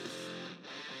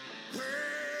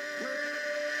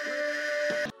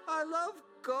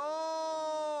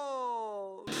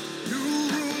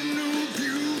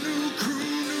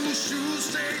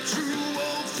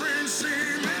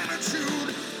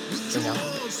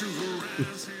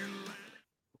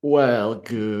Well,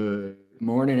 good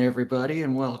morning, everybody,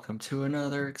 and welcome to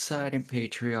another exciting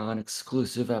Patreon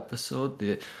exclusive episode,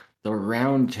 the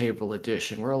Round Table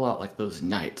Edition. We're a lot like those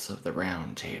knights of the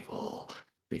Round Table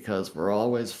because we're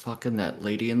always fucking that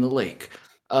lady in the lake.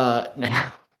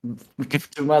 Now,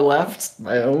 to my left,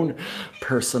 my own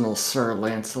personal Sir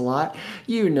Lancelot.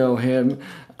 You know him.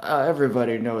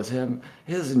 Everybody knows him.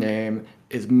 His name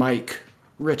is Mike,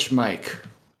 Rich Mike.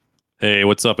 Hey,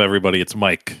 what's up, everybody? It's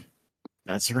Mike.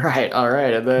 That's right. All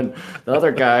right. And then the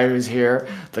other guy who's here,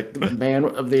 the man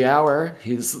of the hour,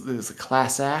 he's a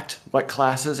class act. What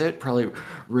class is it? Probably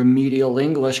remedial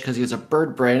English because he's a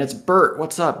bird brain. It's Bert.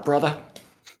 What's up, brother?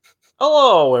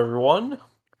 Hello, everyone.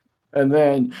 And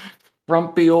then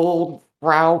frumpy old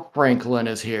Frau Franklin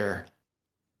is here.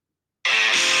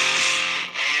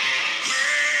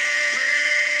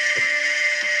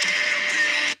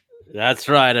 That's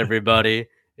right, everybody.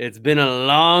 It's been a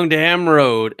long damn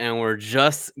road, and we're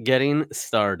just getting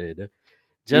started.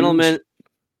 Gentlemen,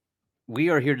 we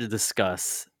are here to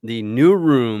discuss the New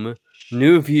Room,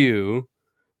 New View,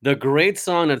 the great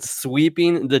song that's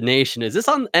sweeping the nation. Is this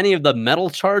on any of the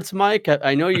metal charts, Mike?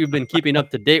 I know you've been keeping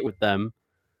up to date with them.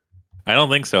 I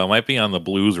don't think so. It might be on the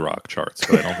blues rock charts,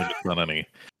 but I don't think it's on any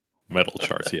metal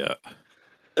charts yet.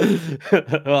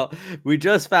 Well, we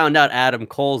just found out Adam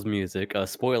Cole's music.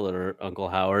 Spoiler, Uncle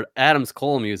Howard. Adam's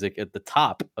Cole music at the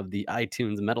top of the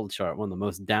iTunes metal chart, one of the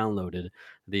most downloaded.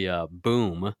 The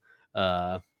Boom,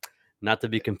 not to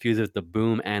be confused with the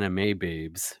Boom Anime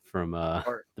Babes from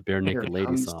the Bare Naked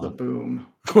Lady song, the Boom,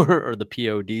 or the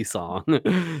POD song.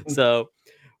 So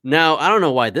now I don't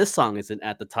know why this song isn't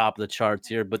at the top of the charts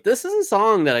here, but this is a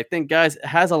song that I think, guys,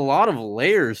 has a lot of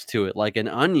layers to it, like an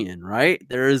onion, right?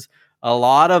 There's a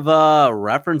lot of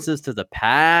references to the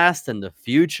past and the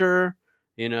future,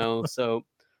 so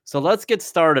let's get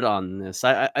started on this.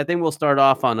 I think we'll start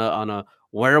off on a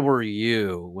where were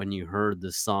you when you heard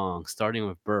this song, starting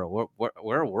with Burr.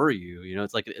 Where were you?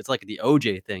 It's like the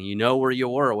OJ thing. Where you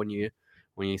were when you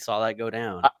saw that go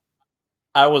down.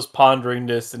 I was pondering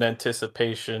this in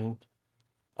anticipation.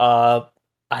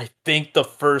 I think the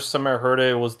first time I heard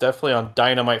it was definitely on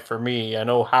Dynamite for me. I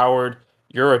know, Howard,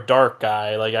 you're a dark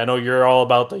guy. Like, I know you're all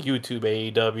about the YouTube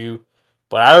AEW,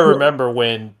 but I remember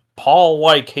when Paul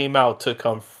White came out to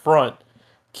confront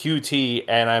QT,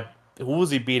 and who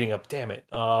was he beating up? Damn it.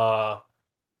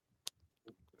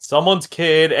 Someone's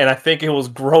kid, and I think it was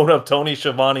grown-up Tony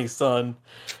Schiavone's son.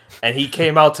 And he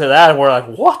came out to that, and we're like,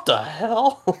 what the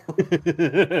hell?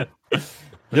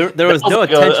 there was no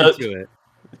attention to it.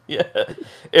 Yeah.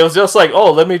 It was just like,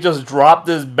 oh, let me just drop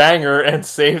this banger and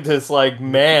save this, like,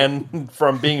 man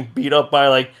from being beat up by,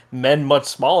 like, men much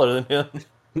smaller than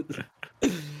him.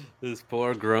 This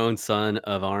poor grown son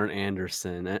of Arn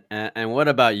Anderson. And what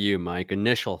about you, Mike?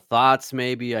 Initial thoughts,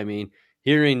 maybe? I mean,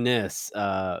 hearing this,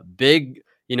 big...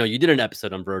 you did an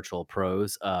episode on Virtual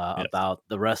Pros Yes. about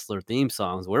the wrestler theme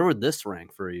songs. Where would this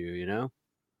rank for you,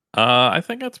 I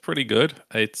think that's pretty good.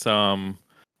 It's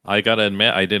I gotta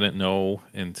admit, I didn't know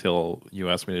until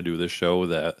you asked me to do this show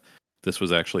that this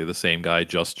was actually the same guy,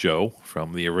 Just Joe,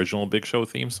 from the original Big Show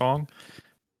theme song.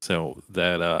 So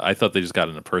that I thought they just got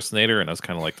an impersonator, and I was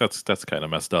kind of like, that's kind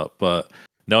of messed up. But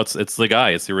no, it's the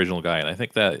guy, it's the original guy, and I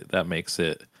think that makes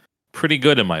it pretty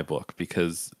good in my book,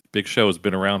 because Big Show has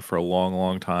been around for a long,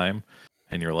 long time,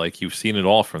 and you're like, you've seen it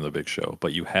all from the Big Show,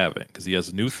 but you haven't, because he has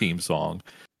a new theme song,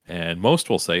 and most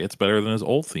will say it's better than his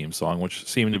old theme song, which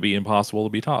seemed to be impossible to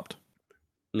be topped.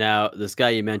 Now, this guy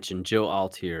you mentioned, Joe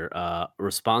Altier,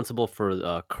 responsible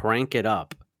for Crank It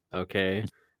Up, okay?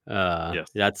 Yes.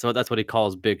 That's what he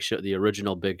calls Big Show, the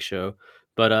original Big Show.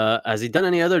 But has he done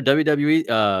any other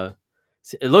WWE?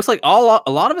 It looks like a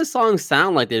lot of his songs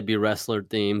sound like they'd be wrestler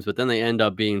themes, but then they end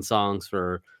up being songs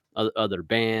for other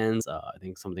bands. I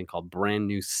think something called Brand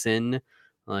New Sin,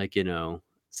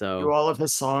 so Do all of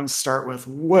his songs start with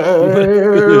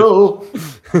 "well"?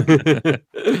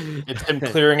 It's him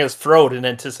clearing his throat in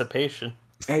anticipation.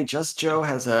 Hey, Just Joe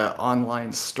has an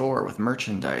online store with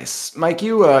merchandise. Mike,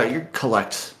 you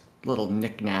collect little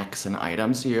knickknacks and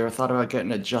items. You ever thought about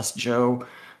getting a Just Joe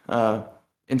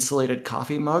insulated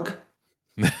coffee mug?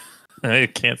 I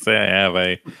can't say I have.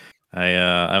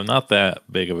 I'm not that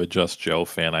big of a Just Joe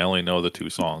fan. I only know the 2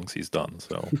 songs he's done.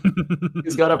 So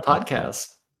He's got a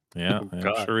podcast. yeah,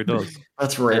 I'm sure he does.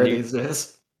 That's rare these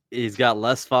days. He's got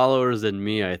less followers than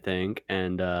me, I think,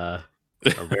 and are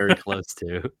very close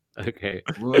to. Okay.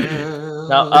 Well,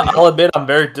 Now, I'll admit I'm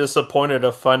very disappointed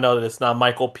to find out that it's not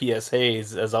Michael P.S.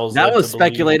 Hayes, as I was That led was to believe.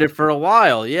 speculated for a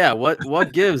while. Yeah.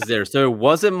 What gives there? So it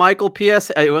wasn't Michael P.S.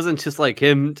 It wasn't just like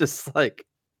him, just like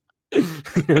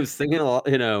Singing a lot,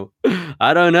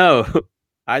 I don't know.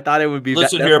 I thought it would be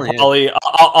Listen here, definitely him. Polly.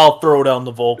 I'll throw down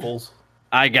the vocals.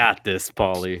 I got this,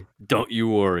 Paulie. Don't you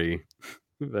worry.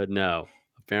 But no,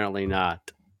 apparently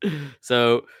not.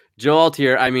 So Joe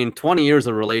Altier, 20 years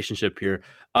of relationship here.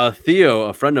 Theo,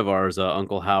 a friend of ours,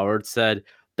 Uncle Howard, said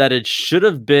that it should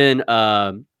have been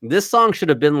this song should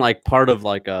have been like part of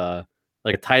like a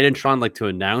Titantron, like to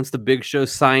announce the Big Show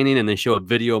signing, and then show a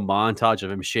video montage of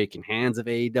him shaking hands of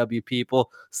AEW people,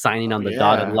 signing on the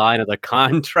dotted line of the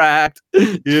contract.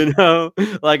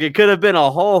 Like it could have been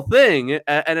a whole thing.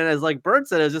 And then, as like Bert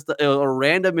said, it's just a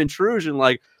random intrusion.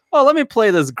 Like, oh, let me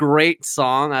play this great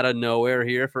song out of nowhere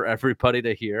here for everybody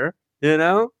to hear.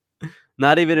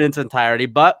 Not even in its entirety,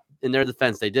 but in their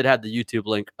defense, they did have the YouTube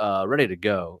link ready to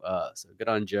go. So good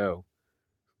on Joe.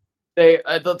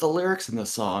 The lyrics in the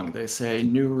song, they say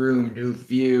new room, new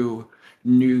view,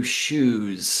 new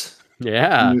shoes.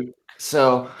 Yeah.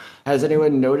 So has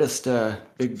anyone noticed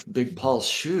Big Paul's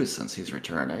shoes since he's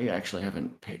returned? I actually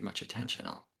haven't paid much attention.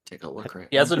 I'll take a look right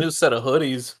He has a new set of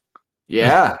hoodies.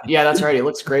 Yeah, that's right. He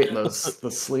looks great in the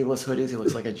sleeveless hoodies. He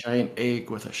looks like a giant egg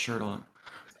with a shirt on.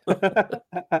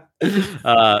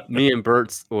 Me and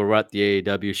Bert were at the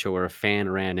AEW show where a fan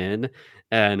ran in,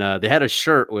 and they had a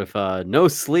shirt with no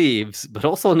sleeves, but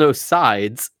also no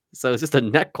sides. So it's just a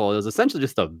neck hole. It was essentially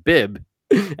just a bib.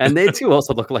 And they too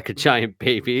also look like a giant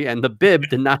baby, and the bib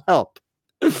did not help.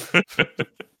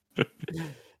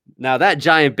 Now, that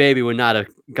giant baby would not have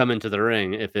come into the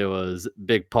ring if it was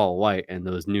Big Paul White and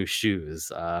those new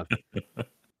shoes. Now,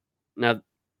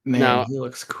 he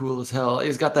looks cool as hell.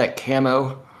 He's got that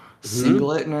camo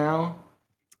singlet now,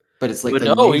 but it's like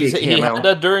he had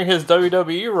that during his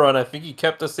WWE run. I think he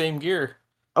kept the same gear.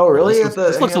 Oh, really?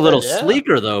 This looks a little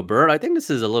sleeker, though, Bert. I think this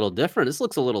is a little different. This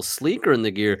looks a little sleeker in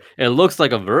the gear. It looks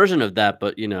like a version of that,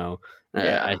 but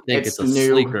I think it's a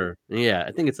sleeker. Yeah,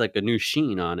 I think it's like a new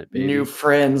sheen on it, baby. New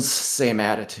friends, same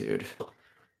attitude.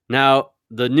 Now,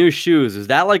 the new shoes, is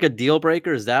that like a deal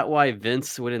breaker? Is that why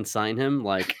Vince wouldn't sign him?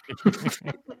 Like,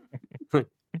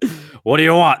 what do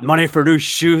you want? Money for new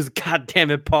shoes? God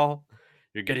damn it, Paul.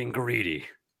 You're getting greedy.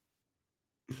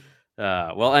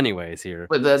 Well, anyways, here.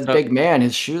 But that big man,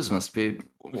 his shoes must be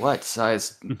what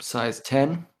size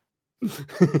 10?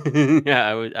 Yeah,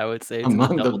 I would say it's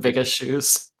among the biggest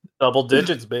shoes. Double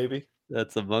digits, baby.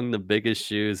 That's among the biggest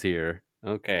shoes here.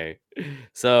 Okay.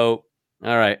 So,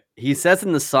 all right. He says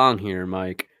in the song here,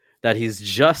 Mike, that he's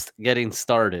just getting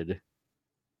started.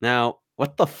 Now,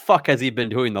 what the fuck has he been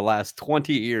doing the last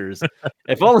 20 years?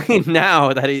 If only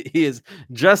now that he is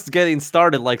just getting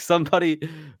started, like somebody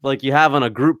like you have on a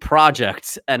group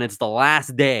project and it's the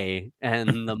last day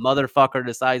and the motherfucker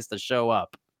decides to show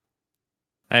up.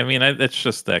 I mean, it's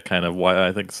just that kind of why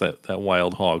I think it's that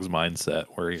wild hogs mindset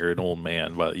where you're an old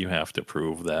man, but you have to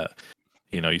prove that,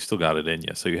 you still got it in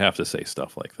you. So you have to say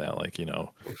stuff like that. Like,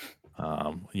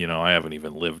 I haven't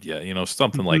even lived yet,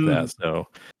 something like that. So,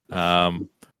 I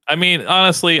mean,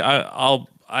 honestly,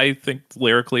 I think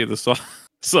lyrically the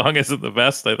song isn't the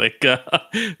best. I think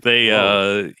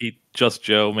Just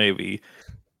Joe maybe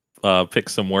pick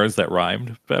some words that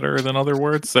rhymed better than other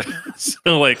words.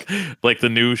 So like the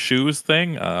new shoes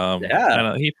thing.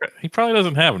 He probably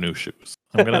doesn't have new shoes.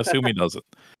 I'm gonna assume he doesn't.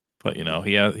 But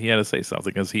he had to say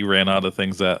something because he ran out of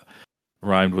things that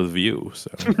rhymed with view.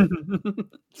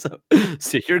 So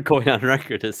so you're going on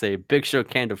record to say Big Show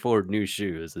can't afford new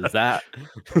shoes. Is that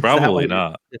probably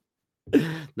not?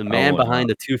 The man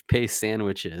behind the toothpaste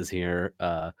sandwiches here,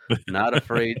 not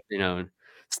afraid,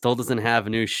 still doesn't have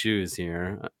new shoes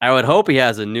here. I would hope he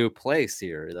has a new place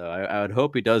here, though. I would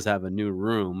hope he does have a new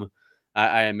room.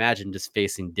 I imagine just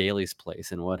facing Daly's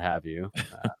place and what have you.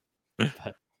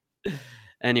 But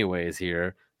anyways,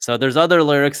 here. So there's other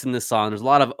lyrics in this song. There's a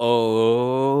lot of,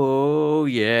 oh,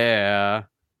 yeah.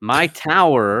 My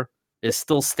tower is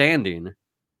still standing.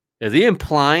 Is he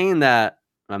implying that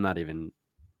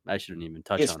I shouldn't even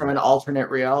touch on it. It's from an alternate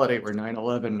reality where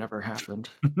 9/11 never happened.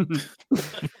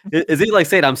 Is he like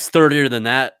saying I'm sturdier than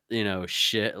that,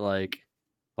 shit? Like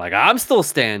I'm still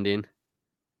standing.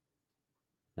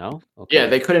 No? Okay. Yeah,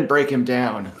 they couldn't break him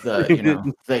down. They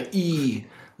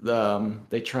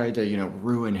tried to,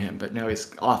 ruin him, but now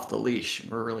he's off the leash.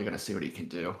 We're really going to see what he can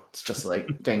do. It's just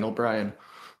like Daniel Bryan.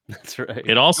 That's right.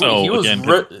 It also, go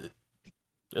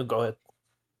ahead.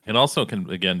 It also can,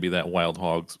 again, be that wild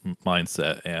hog's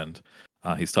mindset, and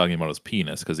he's talking about his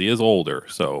penis because he is older.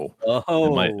 So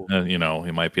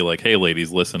he might be like, "Hey,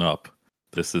 ladies, listen up.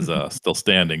 This is still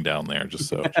standing down there, just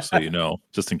so you know,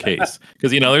 just in case."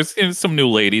 Because there's some new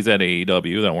ladies at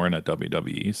AEW that weren't at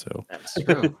WWE. So that's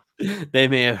true. They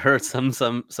may have hurt some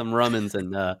Romans,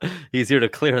 and he's here to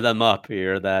clear them up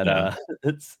here. That Yeah.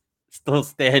 it's still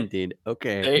standing.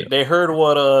 Okay. They heard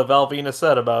what Valvina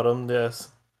said about him. Yes.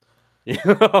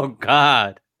 Oh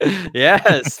God.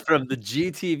 Yes, from the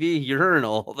GTV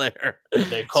urinal there.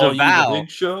 They So call you the Big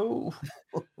Show.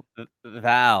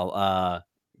 Val,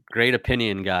 great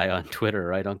opinion guy on Twitter,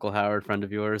 right, Uncle Howard, friend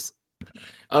of yours?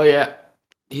 Oh yeah,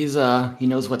 he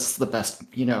knows what's the best.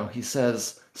 He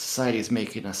says society's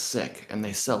making us sick and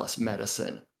they sell us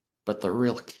medicine, but the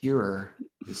real cure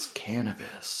is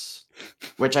cannabis.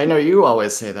 Which I know you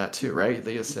always say that too, right?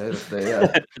 They just say that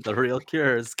they The real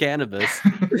cure is cannabis.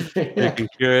 yeah,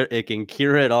 It can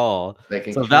cure it all. they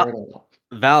can So cure it all.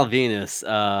 Val Venus,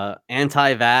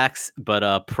 anti-vax,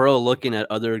 but pro looking at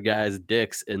other guys'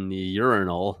 dicks in the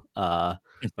urinal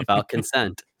without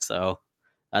consent. So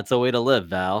that's a way to live,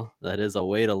 Val. That is a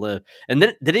way to live. And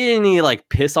then didn't he like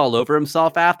piss all over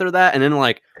himself after that? And then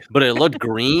but it looked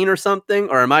green or something?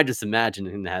 Or am I just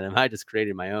imagining that? Am I just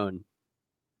creating my own?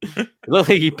 It looked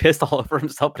like he pissed all over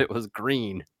himself, but it was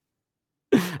green.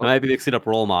 I might be mixing up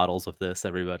role models with this,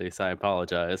 everybody. So I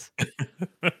apologize.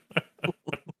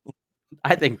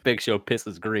 I think Big Show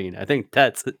pisses green. I think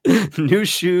that's new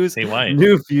shoes, He might.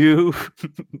 new view,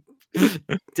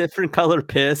 different color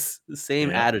piss, same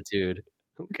Yeah. attitude.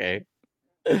 Okay.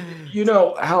 You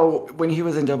know how when he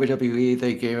was in WWE,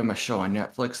 they gave him a show on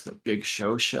Netflix, the Big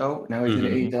Show show. Now he's in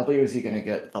AEW. Is he going to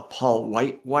get the Paul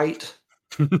White?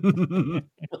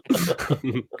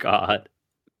 God.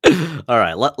 All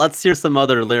right, let's hear some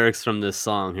other lyrics from this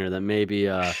song here that maybe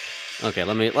okay,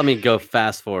 let me go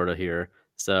fast forward here.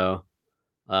 So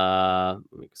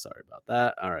sorry about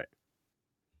that. All right.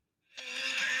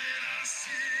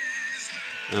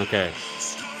 Okay.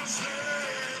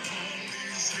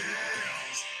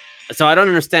 So I don't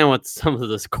understand what some of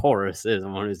this chorus is.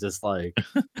 One is just like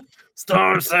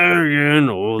start saying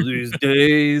all these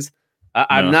days.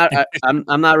 I'm No.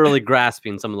 I'm not really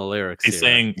grasping some of the lyrics. He's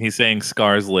here. saying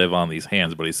scars live on these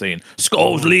hands, but he's saying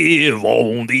scars live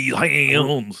on these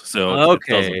hands. So it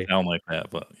Okay. doesn't sound like that,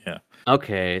 but yeah.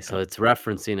 Okay, so it's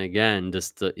referencing again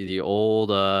just the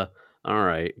old all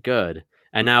right, good.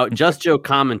 And now Just Joe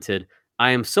commented,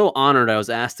 I am so honored I was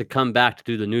asked to come back to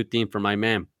do the new theme for my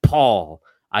man Paul.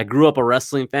 I grew up a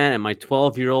wrestling fan and my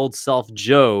 12-year-old self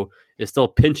Joe is still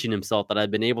pinching himself that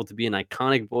I've been able to be an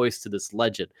iconic voice to this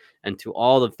legend and to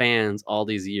all the fans all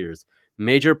these years.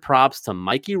 Major props to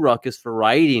Mikey Ruckus for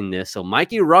writing this. So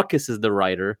Mikey Ruckus is the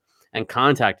writer and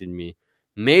contacted me.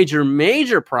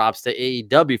 Major props to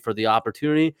AEW for the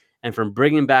opportunity and from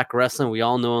bringing back wrestling we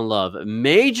all know and love.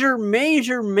 Major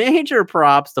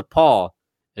props to Paul.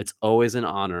 It's always an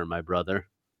honor, my brother.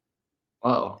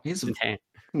 Oh, he's a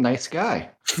nice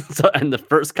guy. So, and the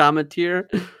first comment here,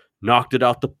 knocked it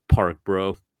out the park,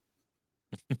 bro.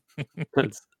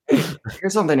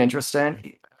 Here's something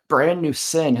interesting. Brand New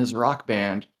Sin, his rock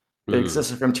band, that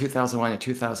existed from 2001 to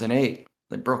 2008.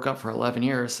 They broke up for 11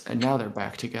 years, and now they're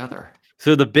back together.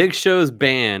 So the Big Show's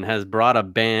band has brought a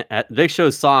band. Big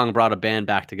Show's song brought a band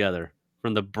back together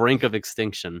from the brink of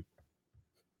extinction.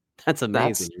 That's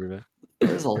amazing.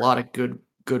 There's a lot of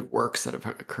good works that have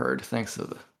occurred thanks to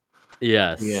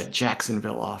the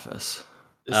Jacksonville office.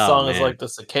 This song is like the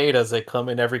cicadas. They come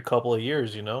in every couple of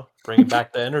years, bringing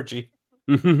back the energy.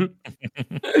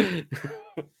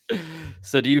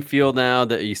 So do you feel now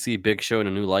that you see Big Show in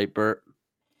a new light, Bert?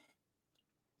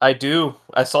 I do.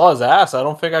 I saw his ass. I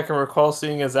don't think I can recall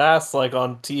seeing his ass like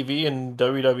on TV in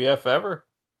WWF ever.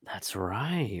 That's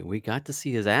right. We got to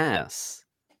see his ass.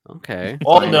 Okay.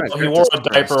 Oh no, he wore a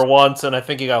diaper once, and I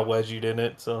think he got wedgied in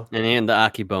it. So and the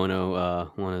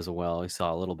Akibono one as well. We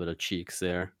saw a little bit of cheeks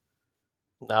there.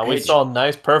 Now we saw a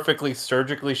nice, perfectly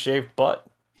surgically shaved butt.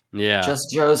 Yeah.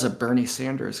 Just Joe's a Bernie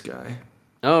Sanders guy.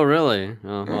 Oh really?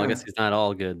 Oh, well, I guess he's not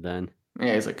all good then.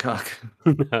 Yeah, he's a cuck.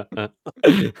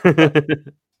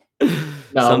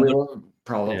 No,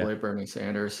 probably Bernie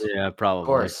Sanders. Yeah, probably. Of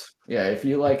course. Yeah, if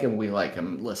you like him, we like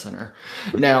him, listener.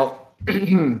 Now,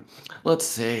 let's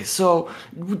see. So,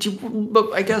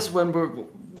 I guess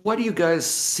what do you guys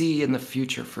see in the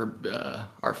future for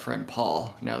our friend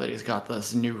Paul now that he's got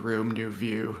this new room, new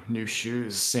view, new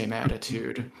shoes, same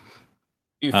attitude?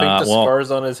 You think the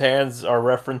scars on his hands are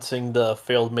referencing the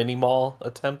failed mini mall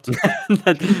attempt?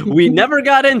 We never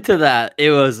got into that.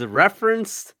 It was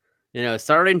referenced,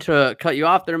 starting to cut you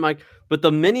off there, Mike. But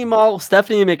the mini mall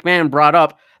Stephanie McMahon brought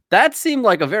up, that seemed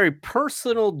like a very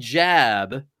personal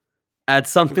jab at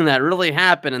something that really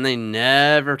happened and they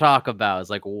never talk about. It's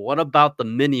like, what about the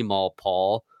mini mall,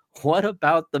 Paul? What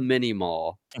about the mini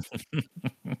mall?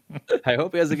 I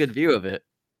hope he has a good view of it.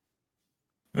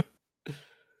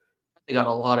 They got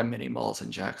a lot of mini malls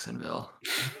in Jacksonville.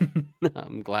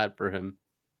 I'm glad for him.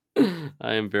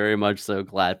 I am very much so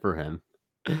glad for him.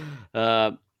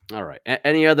 Uh, all right.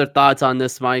 Any other thoughts on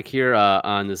this, Mike? Here,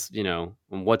 on this, on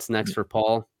what's next for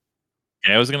Paul?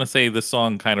 Yeah, I was gonna say this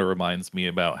song kind of reminds me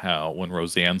about how when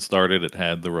Roseanne started, it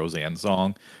had the Roseanne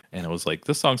song, and it was like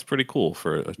this song's pretty cool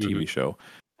for a TV show.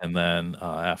 And then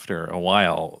after a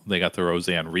while, they got the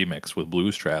Roseanne remix with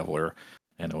Blues Traveler,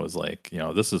 and it was like,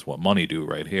 this is what money do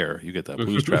right here. You get that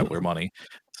Blues Traveler money.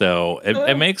 So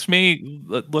it makes me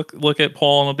look at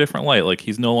Paul in a different light. Like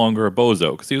he's no longer a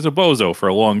bozo because he was a bozo for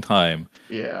a long time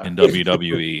Yeah. in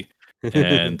WWE.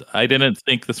 And I didn't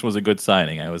think this was a good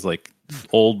signing. I was like,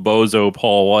 old bozo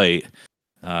Paul White.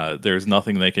 There's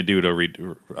nothing they could do to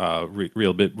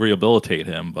rehabilitate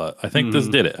him, but I think this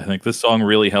did it. I think this song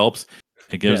really helps.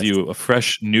 It gives you a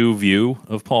fresh new view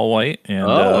of Paul White, and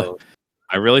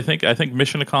I think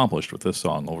mission accomplished with this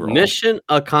song overall. Mission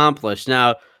accomplished.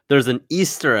 Now there's an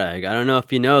Easter egg. I don't know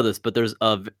if you know this, but there's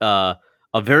a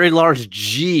very large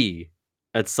G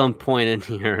at some point in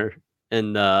here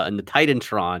in the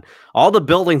Titantron. All the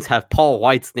buildings have Paul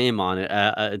White's name on it,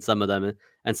 and some of them,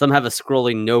 and some have a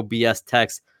scrolling no BS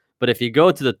text. But if you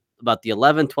go to about the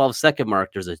 11-12 second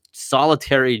mark, there's a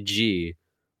solitary G.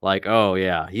 Like, oh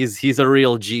yeah, he's a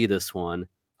real G. This one,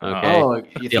 okay. Oh,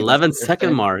 The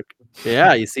 11-second mark.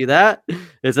 Yeah, you see that?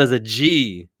 It says a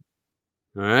G.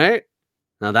 All right.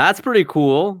 Now that's pretty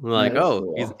cool. Like,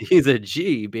 cool. he's a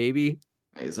G, baby.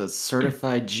 He's a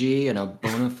certified G and a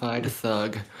bona fide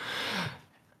thug.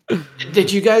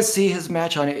 Did you guys see his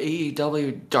match on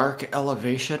AEW Dark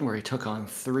Elevation where he took on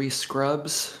 3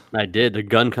 scrubs? I did. The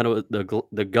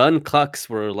gun clucks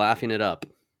were laughing it up.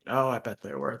 Oh, I bet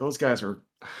they were. Those guys were.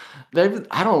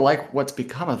 I don't like what's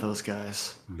become of those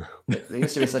guys. No. They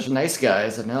used to be such nice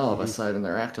guys, and now all of a sudden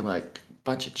they're acting like a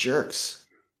bunch of jerks.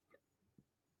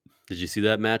 Did you see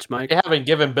that match, Mike? They haven't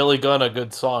given Billy Gunn a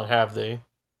good song, have they?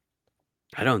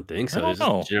 I don't think so. I don't It's just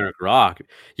know. generic rock.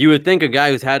 You would think a guy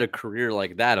who's had a career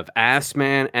like that of Ass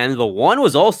Man, and the One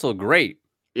was also great.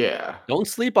 Yeah. Don't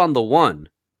sleep on the One.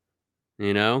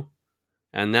 And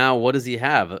now what does he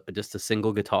have? Just a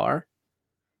single guitar?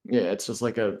 Yeah, it's just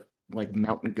like a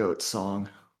Mountain Goat song.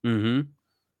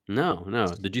 Mm-hmm.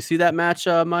 No. Did you see that match,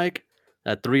 Mike?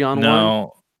 That 3-on-1?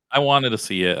 No, I wanted to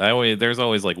see it. There's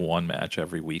always like one match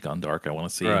every week on Dark I want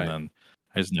to see, Right. and then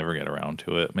I just never get around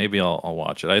to it. Maybe I'll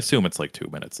watch it. I assume it's like 2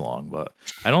 minutes long, but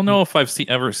I don't know if I've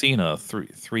ever seen a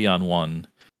 3-on-1.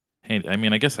 I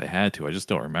mean, I guess I had to. I just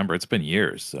don't remember. It's been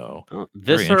years, so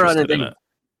very Viscera, and interested in it.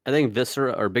 I think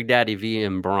Viscera or Big Daddy V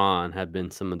and Braun have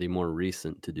been some of the more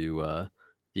recent to do the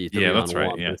 3-on-1. Yeah, that's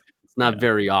right. Yeah. It's not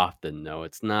very often, though.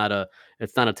 It's not a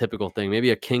typical thing. Maybe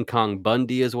a King Kong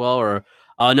Bundy as well, or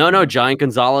no, Giant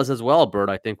Gonzalez as well, Bert.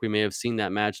 I think we may have seen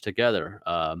that match together.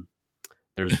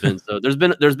 There's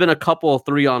been a couple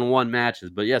 3-on-1 matches,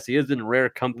 but yes, he is in rare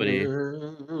company.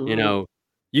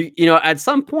 At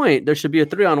some point there should be a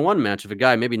 3-on-1 match of a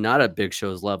guy maybe not at Big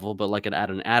Show's level, but like at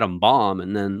an Adam Bomb,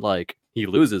 and then like he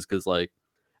loses because like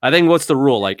I think what's the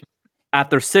rule, like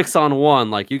after 6-on-1,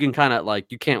 like you can kind of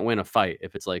like you can't win a fight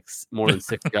if it's like more than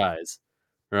 6 guys,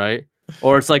 right?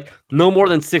 Or it's like no more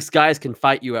than 6 guys can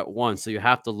fight you at once, so you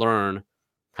have to learn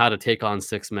how to take on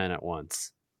 6 men at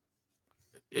once.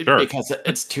 Sure. Because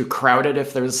it's too crowded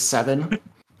if there's 7.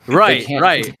 Right.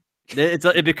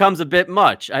 It becomes a bit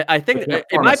much. I think it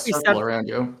might be 7 around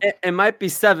you. It might be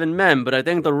 7 men, but I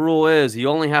think the rule is you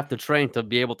only have to train to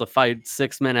be able to fight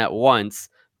 6 men at once,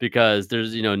 because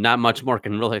there's not much more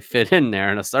can really fit in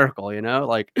there in a circle.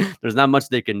 Like there's not much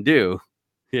they can do.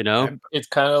 It's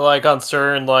kind of like on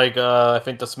certain, like I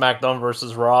think the SmackDown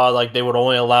versus Raw, like they would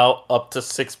only allow up to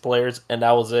 6 players, and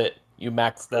that was it. You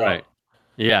maxed out. Right.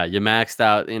 Yeah, you maxed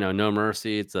out. No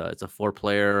mercy. It's a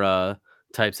 4-player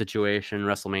type situation.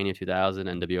 WrestleMania 2000,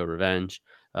 NWO Revenge,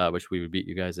 which we would beat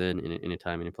you guys in any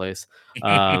time, any place.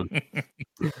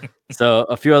 So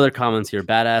a few other comments here.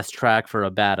 Badass track for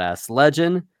a badass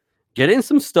legend. Getting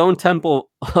some Stone Temple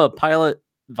Pilot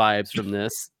vibes from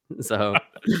this. So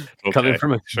coming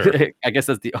from sure. I guess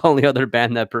that's the only other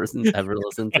band that person's ever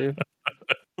listened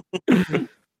to.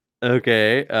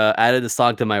 Okay, added the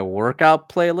song to my workout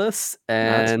playlist,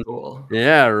 and That's cool.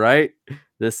 yeah, right.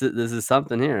 This is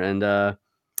something here, and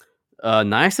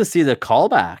nice to see the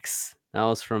callbacks. That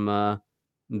was from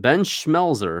Ben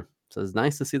Schmelzer. Says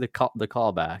nice to see the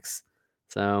callbacks.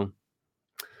 So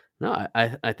no,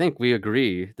 I think we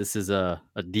agree. This is a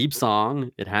deep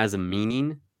song. It has a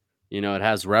meaning. It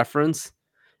has reference,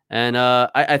 and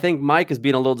I think Mike is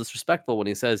being a little disrespectful when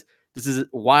he says this is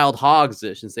Wild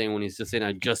Hogs-ish, and saying when he's just saying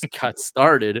I just got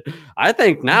started. I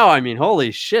think now, I mean,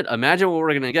 holy shit! Imagine what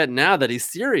we're gonna get now that he's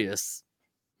serious.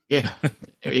 Yeah,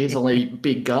 he's only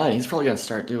big guy. He's probably gonna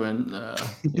start doing,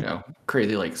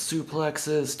 crazy like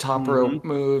suplexes, top rope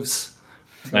moves.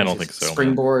 I don't think so,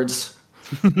 man. Springboards.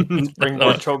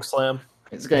 Springboard choke slam.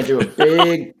 He's gonna do a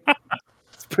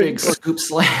big scoop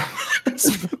slam.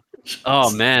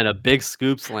 Oh man, a big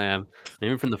scoop slam,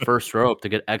 maybe from the first rope to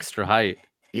get extra height.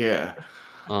 Yeah.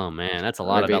 Oh man, that's a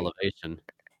lot of Maybe- elevation.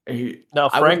 Now,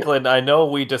 I would- Franklin, I know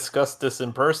we discussed this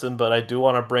in person, but I do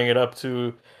want to bring it up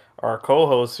to our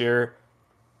co-host here.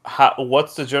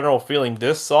 What's the general feeling?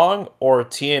 This song or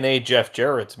TNA Jeff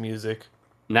Jarrett's music?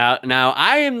 Now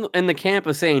I am in the camp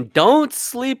of saying, don't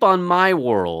sleep on My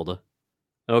World.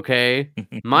 Okay,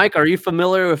 Mike, are you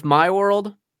familiar with My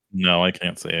World? No, I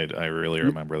can't say I really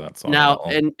remember that song. Now,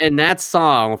 at all. in that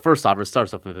song, well, first off, it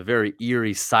starts off with a very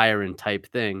eerie siren type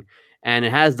thing, and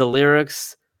it has the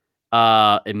lyrics.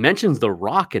 It mentions The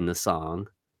Rock in the song.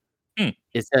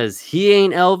 It says, "He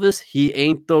ain't Elvis, he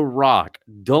ain't The Rock.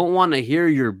 Don't want to hear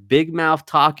your big mouth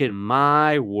talking.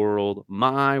 My world,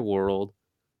 my world."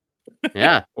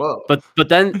 Yeah, Whoa. but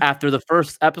then after the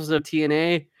first episode of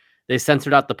TNA, they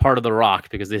censored out the part of The Rock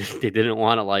because they didn't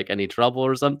want to like any trouble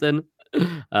or something.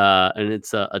 And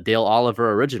it's a Dale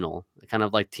Oliver original, kind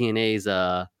of like TNA's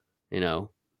Jim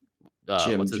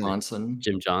what's his name? Johnson.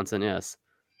 Jim Johnson, yes.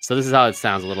 So this is how it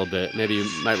sounds a little bit. Maybe you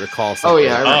might recall Oh something.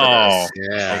 yeah, I remember this.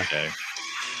 Yeah. Okay.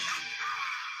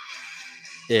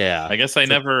 Yeah. I guess I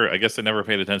never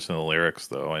paid attention to the lyrics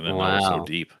though. I didn't know it was so Wow.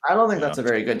 deep. I don't think that's a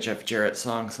very good Jeff Jarrett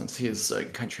song since he's a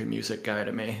country music guy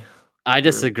to me. I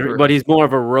disagree, Or- but he's more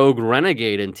of a rogue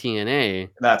renegade in TNA.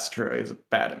 That's true. He's a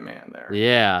bad man there.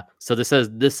 Yeah. So this says,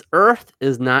 "This earth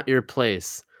is not your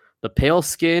place. The pale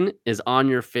skin is on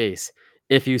your face.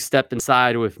 If you step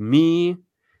inside with me,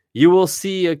 you will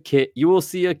see a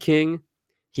king.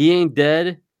 He ain't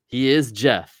dead. He is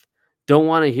Jeff. Don't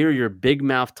want to hear your big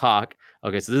mouth talk."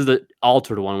 Okay, so this is the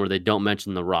altered one where they don't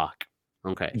mention The Rock.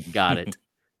 Okay, got it.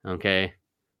 Okay.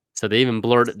 So they even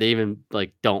blurred it. They even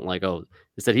like don't like, oh,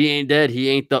 they said he ain't dead. He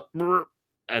ain't the,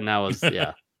 and that was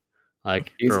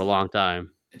like for a long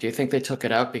time. Do you think they took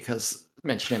it out because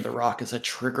mentioning The Rock is a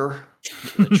trigger?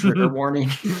 A trigger warning?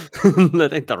 I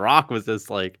think The Rock was just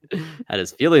like had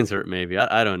his feelings hurt. Maybe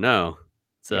I don't know.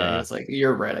 So Yeah, it's like,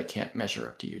 you're right. I can't measure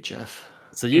up to you, Jeff.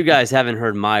 so you guys haven't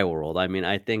heard My World. I mean,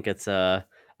 I think it's an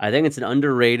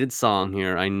underrated song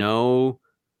here. I know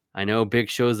Big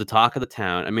Show's the talk of the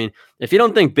town. I mean, if you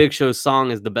don't think Big Show's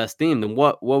song is the best theme, then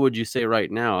what would you say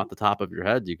right now off the top of your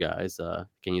head, you guys?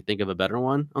 Can you think of a better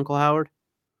one, Uncle Howard?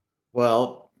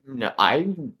 Well, no, I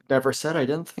never said I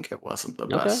didn't think it wasn't the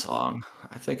Okay. best song.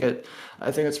 I think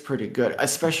it's pretty good.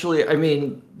 Especially, I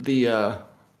mean,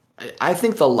 I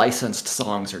think the licensed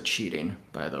songs are cheating,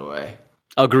 by the way.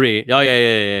 Agree. Oh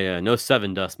yeah. No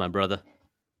Seven Dust, my brother.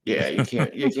 Yeah, you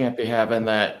can't be having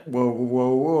that whoa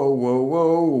whoa whoa whoa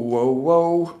whoa whoa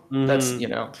whoa. That's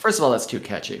first of all, that's too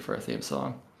catchy for a theme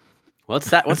song. What's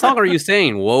that? What song are you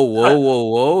saying? Whoa, whoa, whoa,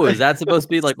 whoa! Is that supposed to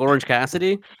be like Orange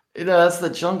Cassidy? That's the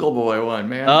Jungle Boy one,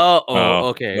 man. Oh, Oh,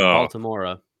 okay. oh.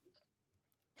 Baltimore.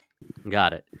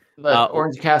 Got it. The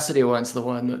Orange Cassidy one's the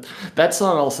one that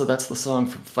song. Also, that's the song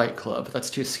from Fight Club. That's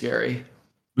too scary.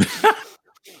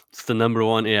 It's the number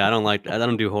one. Yeah, I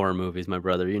don't do horror movies, my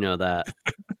brother. You know that.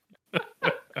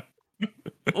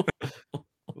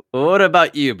 What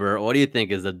about you, Bert? What do you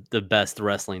think is the best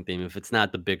wrestling theme if it's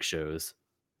not the Big Shows?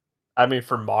 I mean,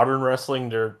 for modern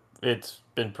wrestling, it's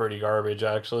been pretty garbage,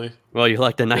 actually. Well, you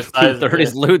like the Besides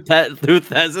 1930s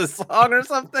Luthez song or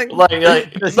something?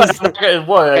 Like This but is-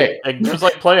 what? Hey. Like, there's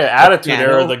like playing Attitude Yeah,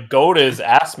 Era. no. The GOAT is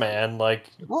Ass Man. Like,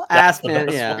 Well, That's Ass the Man,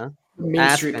 best yeah. Mean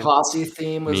Ask Street him. Posse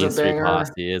theme was Mean a Street banger.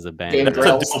 Posse is a banger.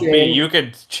 Gangrel that's a dope Skin. beat. You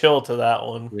could chill to that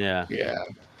one. Yeah. Yeah.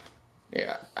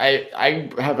 I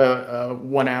have a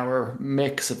 1 hour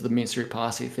mix of the Mean Street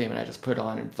Posse theme, and I just put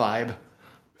on and vibe.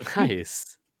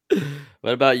 Nice.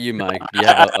 What about you, Mike? Do you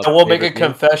have I will make a favorite theme?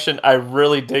 confession. I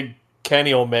really dig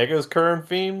Kenny Omega's current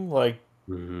theme. Like,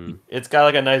 Mhm. it's got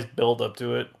like a nice build up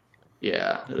to it.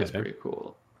 Yeah, that's Okay. pretty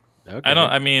cool. Okay.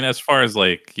 I mean, as far as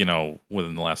like,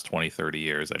 within the last 20, 30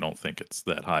 years, I don't think it's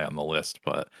that high on the list.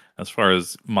 But as far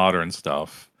as modern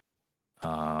stuff,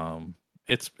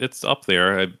 it's up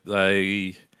there.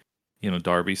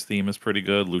 Darby's theme is pretty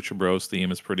good. Lucha Bros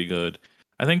theme is pretty good.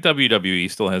 I think WWE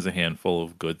still has a handful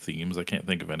of good themes. I can't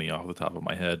think of any off the top of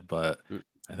my head, but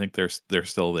I think they're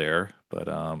still there. But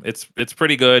it's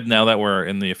pretty good now that we're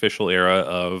in the official era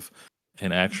of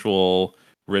an actual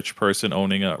rich person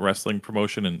owning a wrestling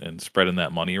promotion and spreading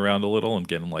that money around a little and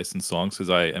getting licensed songs, because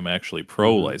I am actually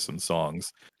pro licensed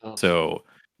songs. So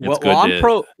it's good. I'm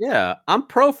pro. Yeah, I'm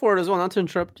pro for it as well. Not to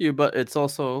interrupt you, but it's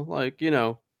also like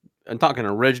I'm talking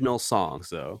original songs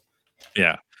though.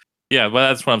 Yeah. Yeah, but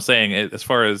that's what I'm saying. As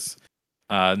far as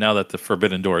now that the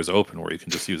Forbidden Door is open, where you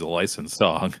can just use a licensed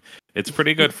song, it's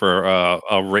pretty good for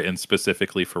a written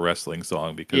specifically for wrestling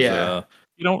song because Yeah.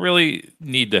 you don't really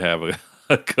need to have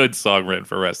a good song written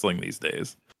for wrestling these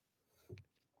days.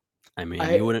 I mean,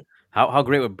 I you wouldn't. How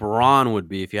great would Braun would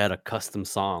be if you had a custom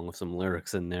song with some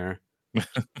lyrics in there.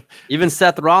 Even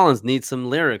Seth Rollins needs some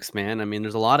lyrics, man. I mean,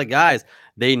 there's a lot of guys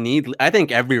they need. I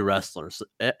think every wrestler.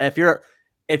 If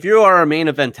you are a main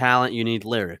event talent, you need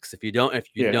lyrics. If you don't,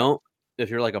 Yeah. if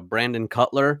you're like a Brandon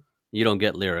Cutler, you don't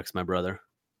get lyrics, my brother.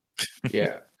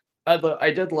 Yeah. I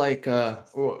did like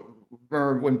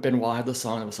remember when Benoit had the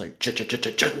song, it was like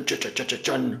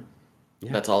chun.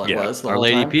 Yeah. That's all it Yeah. was the Our whole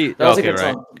Lady time. Peace. That was a Okay, good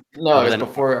right. song. Oh, No, but it was then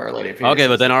before Our Lady of Peace. okay, It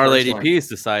but was then the Our first Lady one. Peace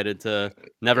decided to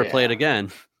never play it Yeah.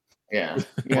 again. Yeah.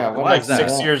 Yeah. What Why Like is that?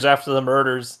 6 years after the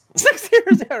murders. 6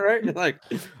 years, yeah, right? You're like,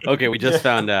 okay, we just Yeah.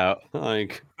 found out.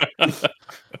 Like,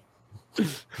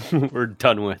 we're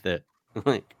done with it.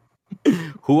 Like,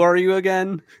 who are you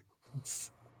again?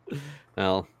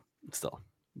 Well, still,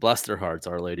 bless their hearts,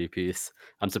 Our Lady Peace.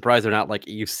 I'm surprised they're not like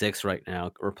Eve 6 right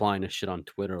now, replying to shit on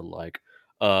Twitter like,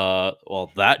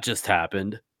 well, that just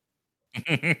happened.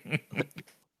 That's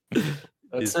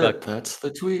These it. That's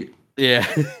the tweet. yeah,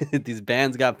 these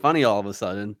bands got funny all of a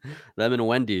sudden. Them and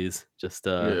Wendy's just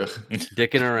Yeah.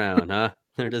 dicking around, huh?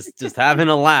 They're just having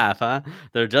a laugh, huh?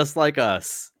 They're just like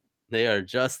us. They are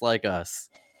just like us.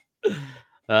 So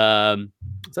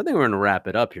I think we're gonna wrap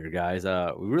it up here, guys.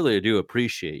 We really do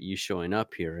appreciate you showing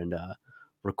up here and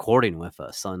recording with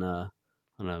us on a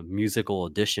musical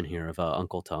edition here of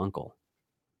Uncle to Uncle.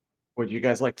 Would you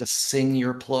guys like to sing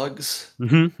your plugs?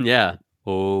 Yeah.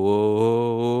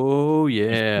 Oh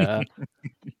yeah.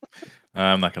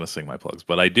 I'm not going to sing my plugs,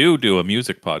 but I do a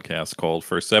music podcast called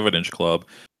First 7-Inch Club.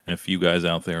 And if you guys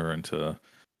out there are into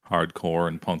hardcore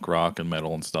and punk rock and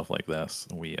metal and stuff like this,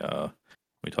 we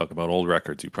talk about old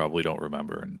records you probably don't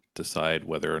remember and decide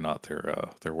whether or not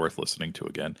they're worth listening to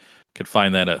again. You could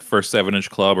find that at First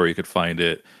 7-Inch Club, or you could find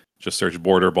it just search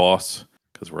Border Boss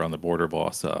because we're on the Border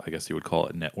Boss. I guess you would call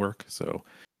it network. So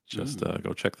just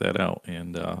go check that out.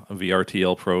 And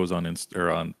VRTL Pros on on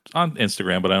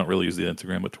Instagram, but I don't really use the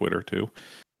Instagram, but Twitter too,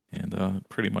 and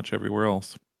pretty much everywhere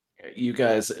else. You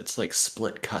guys, it's like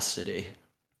split custody.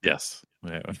 Yes.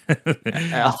 Yeah.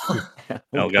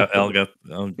 Al got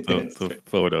the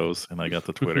photos, and I got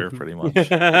the Twitter pretty much.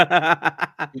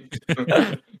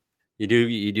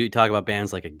 You do talk about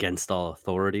bands like Against All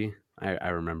Authority. I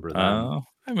remember them.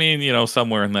 I mean,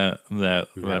 somewhere in that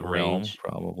realm, range.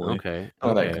 probably. Okay.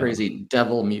 Oh, that okay. crazy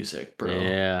devil music, bro.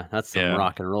 Yeah, that's some Yeah.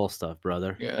 rock and roll stuff,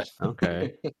 brother. Yeah.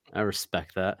 Okay. I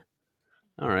respect that.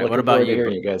 All right. Looking What about forward to you?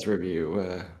 hearing you guys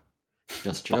review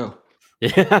Just Joe.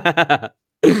 Yeah.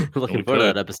 Looking We forward to could.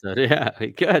 that episode. Yeah,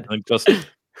 we could. Like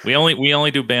we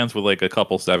only do bands with like a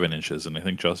couple 7-inches, and I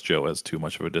think Just Joe has too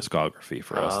much of a discography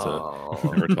for us to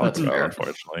ever talk that's about, fair.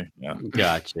 unfortunately. Yeah.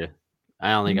 Gotcha.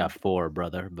 I only got 4,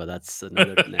 brother, but that's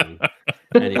another thing.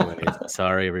 Anyways,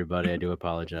 sorry everybody. I do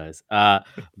apologize.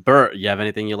 Bert, you have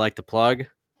anything you'd like to plug?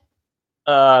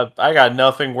 I got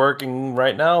nothing working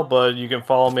right now, but you can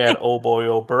follow me at Oh Boy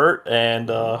Oh Bert, and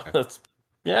that's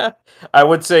yeah. I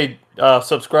would say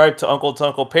subscribe to Uncle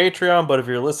Patreon, but if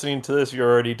you're listening to this, you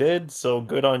already did, so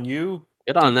good on you.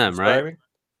 Good on Keep them, right? subscribing.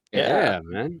 Yeah,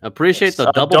 man. Appreciate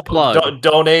the double Don't- plug.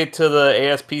 donate to the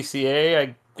ASPCA,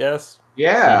 I guess.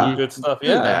 Yeah. Good stuff. Do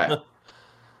Yeah. that.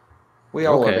 We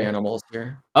all love Okay. animals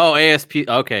here. Oh, ASP.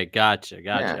 Okay, gotcha.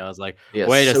 Yeah. I was like, The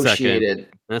wait a second. associated.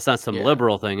 That's not some Yeah.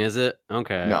 liberal thing, is it?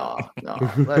 Okay. No.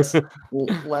 That's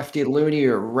lefty loony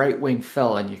or right wing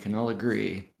felon. You can all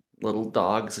agree. Little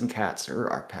dogs and cats are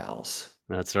our pals.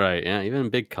 That's right. Yeah, even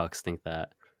big cucks think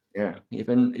that. Yeah.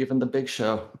 Even the Big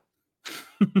Show.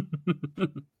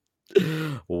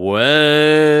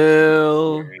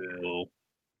 Well,